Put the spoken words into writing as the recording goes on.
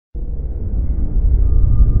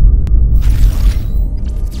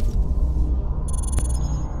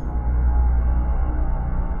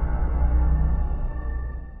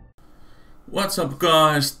What's up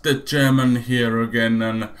guys, the German here again,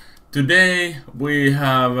 and today we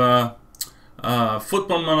have a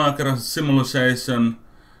football manager simulation,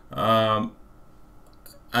 and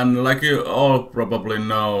like you all probably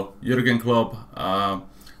know, Jürgen Klopp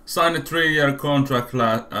signed a 3-year contract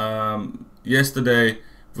yesterday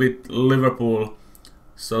with Liverpool.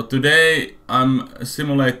 So today I'm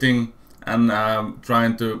simulating and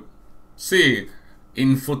trying to see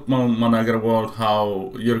in football manager world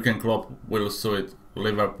how Jürgen Klopp will suit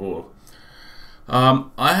Liverpool.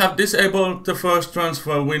 I have disabled the first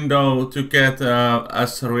transfer window to get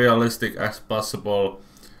as realistic as possible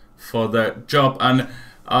for the job, and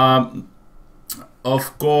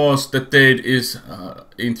of course the date is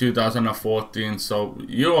in 2014, so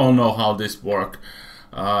you all know how this works.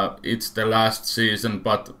 It's the last season,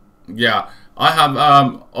 but yeah, I have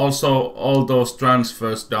also all those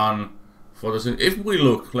transfers done for the season. If we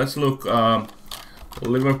look, let's look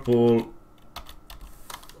Liverpool,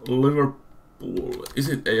 is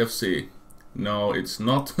it A.F.C? No, it's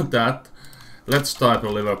not that. Let's type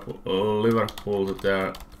Liverpool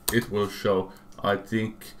there, it will show, I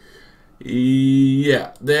think.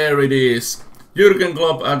 Yeah, there it is. Jürgen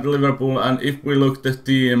Klopp at Liverpool, and if we look the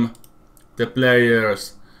team, the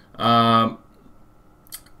players,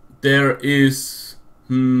 there is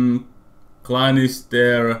Klein is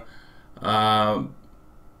there,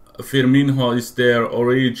 Firmino is there,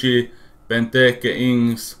 Origi, Benteke,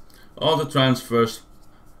 Ings, all the transfers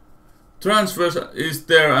is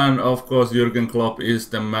there, and of course Jürgen Klopp is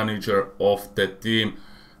the manager of the team.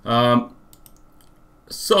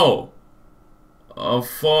 So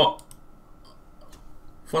for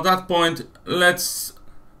that point, let's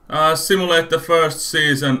simulate the first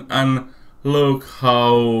season and look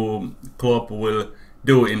how Klopp will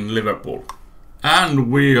do in Liverpool.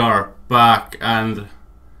 And we are back, and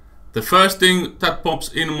the first thing that pops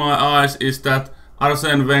in my eyes is that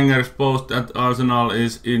Arsene Wenger's post that Arsenal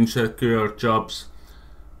is insecure jobs.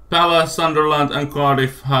 Palace, Sunderland and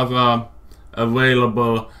Cardiff have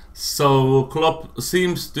available, so Klopp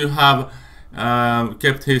seems to have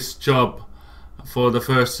kept his job for the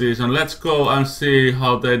first season. Let's go and see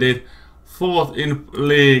how they did. 4th in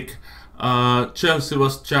league, Chelsea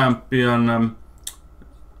was champion,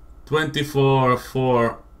 24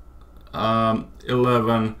 for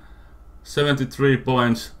 11, 73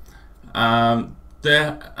 points.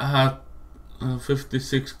 They had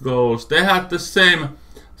 56 goals. They had the same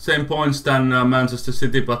points than Manchester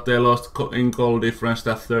City, but they lost in goal difference,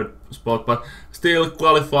 that 3rd spot, but still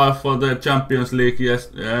qualify for the Champions League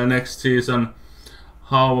next season.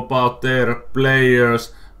 How about their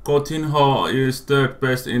players? Coutinho is 3rd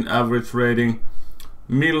best in average rating.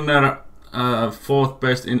 Milner 4th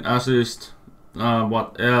best in assist.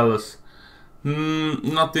 What else?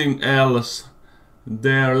 Nothing else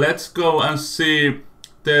there. Let's go and see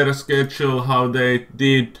their schedule, how they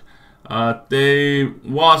did. They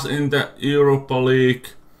was in the Europa League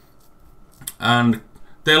and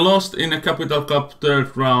they lost in a Capital Cup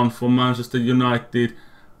 3rd round for Manchester United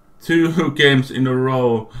 2 games in a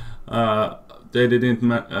row. They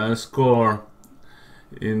didn't score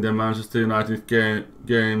in the Manchester United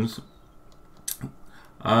games.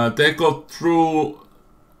 They got through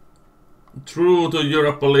the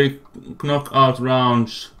Europa League knockout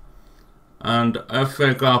rounds and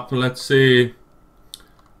FA Cup. Let's see.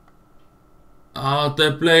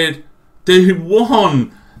 They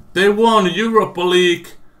won Europa League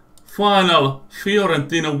final.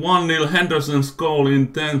 Fiorentina 1-0, Henderson's goal in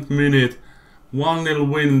 10th minute, 1-0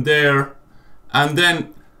 win there. And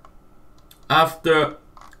then after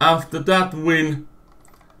that win,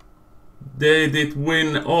 they did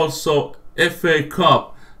win also FA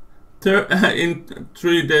Cup in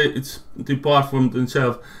 3 days apart from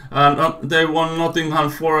themselves, and they won Nottingham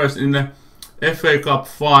Forest in the FA Cup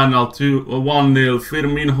final 1-0,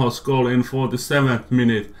 Firmino's goal in 47th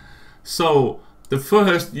minute. So the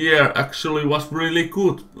first year actually was really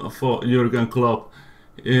good for Jürgen Klopp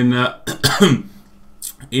in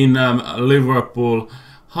Liverpool.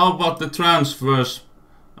 How about the transfers?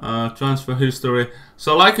 Transfer history.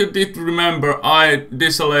 So like you did remember, I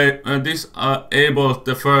disabled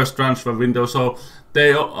the first transfer window, so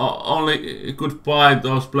they only could buy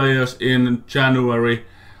those players in January.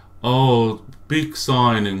 Oh, big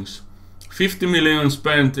signings. 50 million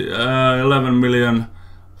spent, 11 million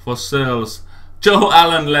for sales. Joe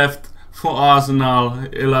Allen left for Arsenal,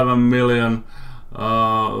 11 million.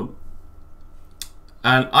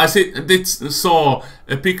 And I saw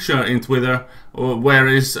a picture in Twitter where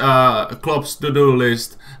is Klopp's to-do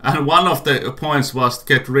list, and one of the points was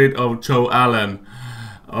get rid of Joe Allen.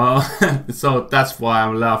 So that's why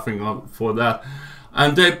I'm laughing for that.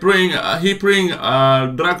 and they bring he bring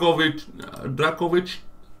Dragovic,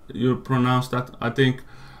 you pronounce that, I think.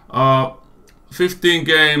 15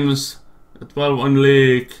 games, 12 in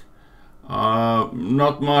league.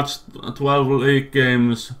 Not much, 12 league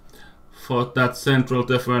games for that central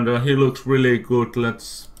defender. He looks really good.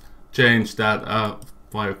 Let's change that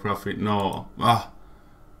biography. No,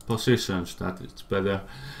 positions, that is better.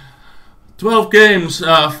 12 games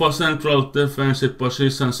for central defensive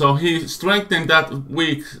position. So he strengthened that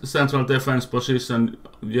weak central defense position.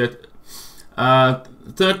 Yet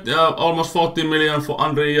almost 40 million for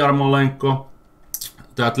Andrei Yarmolenko,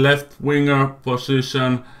 that left winger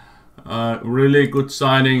position. Really good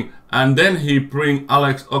signing. And then he bring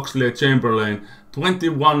Alex Oxlade-Chamberlain,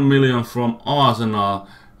 21 million from Arsenal.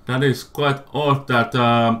 That is quite odd that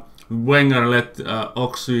Wenger let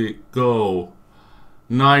Oxy go.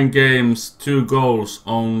 9 games, 2 goals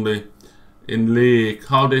only in league.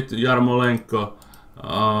 How did Yarmolenko?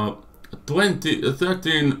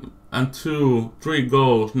 13 and 2, 3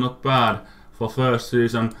 goals, not bad for first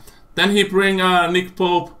season. Then he bring Nick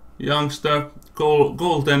Pope, youngster,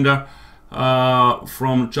 goaltender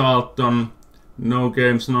from Charlton. No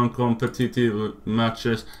games, non-competitive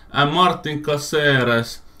matches. And Martin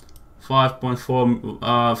Caceres,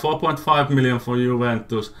 4.5 million for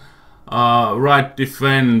Juventus. Right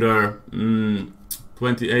defender,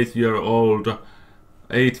 28-year-old,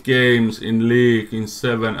 8 games in league in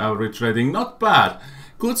 7 average rating. Not bad.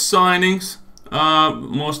 Good signings.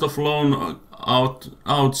 Most of loan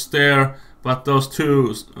outs there, but those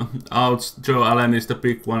 2 outs, Joe Allen is the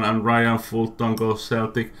big one, and Ryan Fulton goes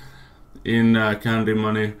Celtic in candy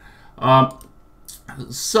money.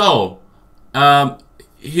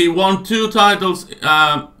 He won 2 titles,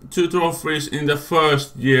 2 trophies in the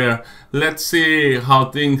first year. Let's see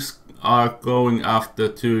how things are going after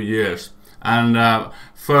 2 years. And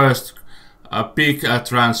first, a big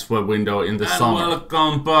transfer window in the summer.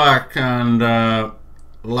 Welcome back, and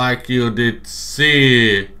like you did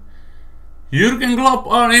see, Jürgen Klopp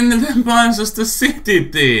are in the Manchester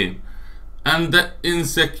City team, and the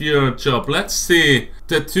insecure job. Let's see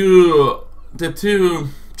the two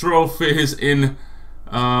trophies in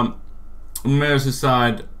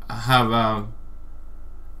Merseyside have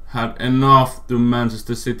had enough to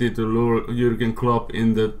Manchester City to lure Jürgen Klopp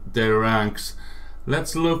in their ranks.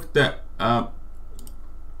 Let's look the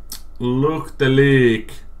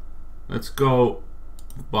league. Let's go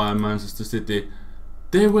by Manchester City.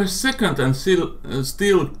 They were second, and still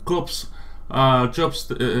Klopp's job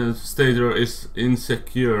status is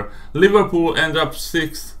insecure. Liverpool end up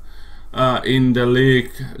 6th in the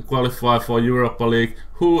league, qualify for Europa League.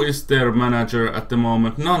 Who is their manager at the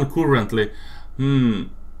moment? None currently.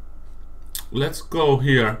 Let's go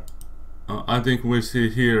here. I think we see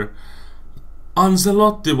here.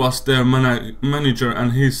 Ancelotti was their manager,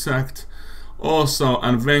 and he sacked also,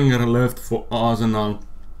 and Wenger left for Arsenal.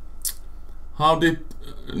 How did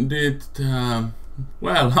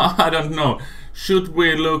well, I don't know. Should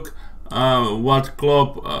we look what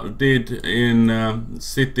Klopp did in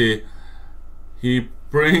City? He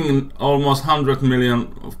bring almost 100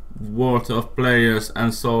 million worth of players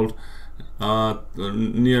and sold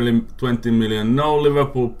nearly 20 million. No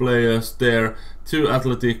Liverpool players there. 2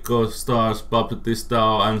 Atletico stars,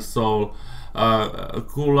 Baptistao and Sol.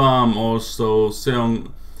 Kulam also,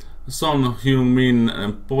 Son Heung-min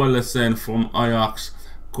and Boilesen from Ajax.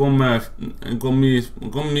 Gomis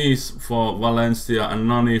for Valencia and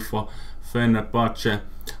Nani for Fenerbahce.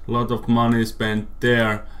 A lot of money spent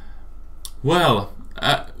there. Well,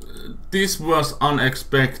 this was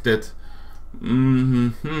unexpected.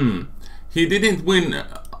 He didn't win.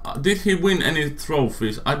 Did he win any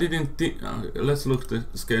trophies? I didn't think. Let's look the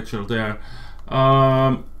schedule there.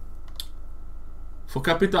 For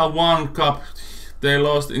Capital One Cup, they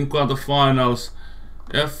lost in quarterfinals.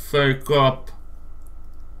 FA Cup.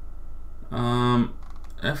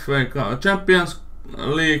 FA Cup, Champions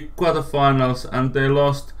League quarterfinals, and they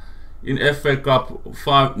lost in FA Cup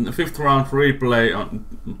 5th round replay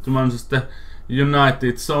to Manchester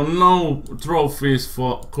United. So no trophies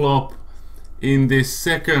for Klopp in this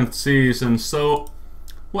second season. So,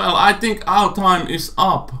 well, I think our time is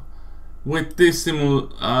up with this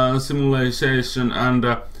simulation and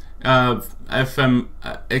FM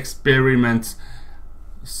experiments.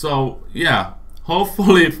 So yeah,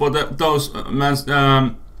 hopefully for those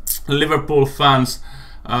Liverpool fans,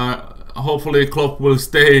 hopefully Klopp will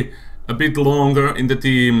stay a bit longer in the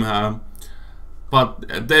team.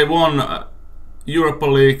 But they won Europa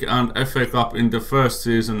League and FA Cup in the first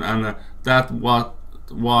season, and that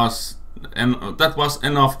was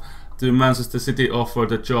enough to Manchester City offer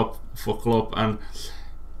the job for Klopp. And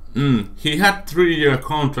He had 3-year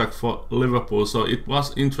contract for Liverpool, so it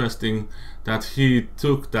was interesting that he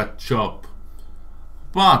took that job.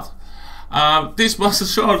 But this was a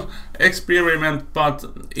short experiment, but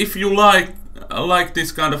if you like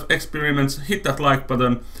this kind of experiments, hit that like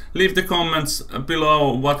button, leave the comments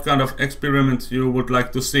below what kind of experiment you would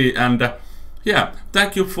like to see, and yeah,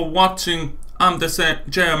 thank you for watching. I'm the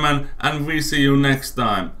chairman, and we see you next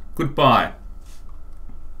time. Goodbye.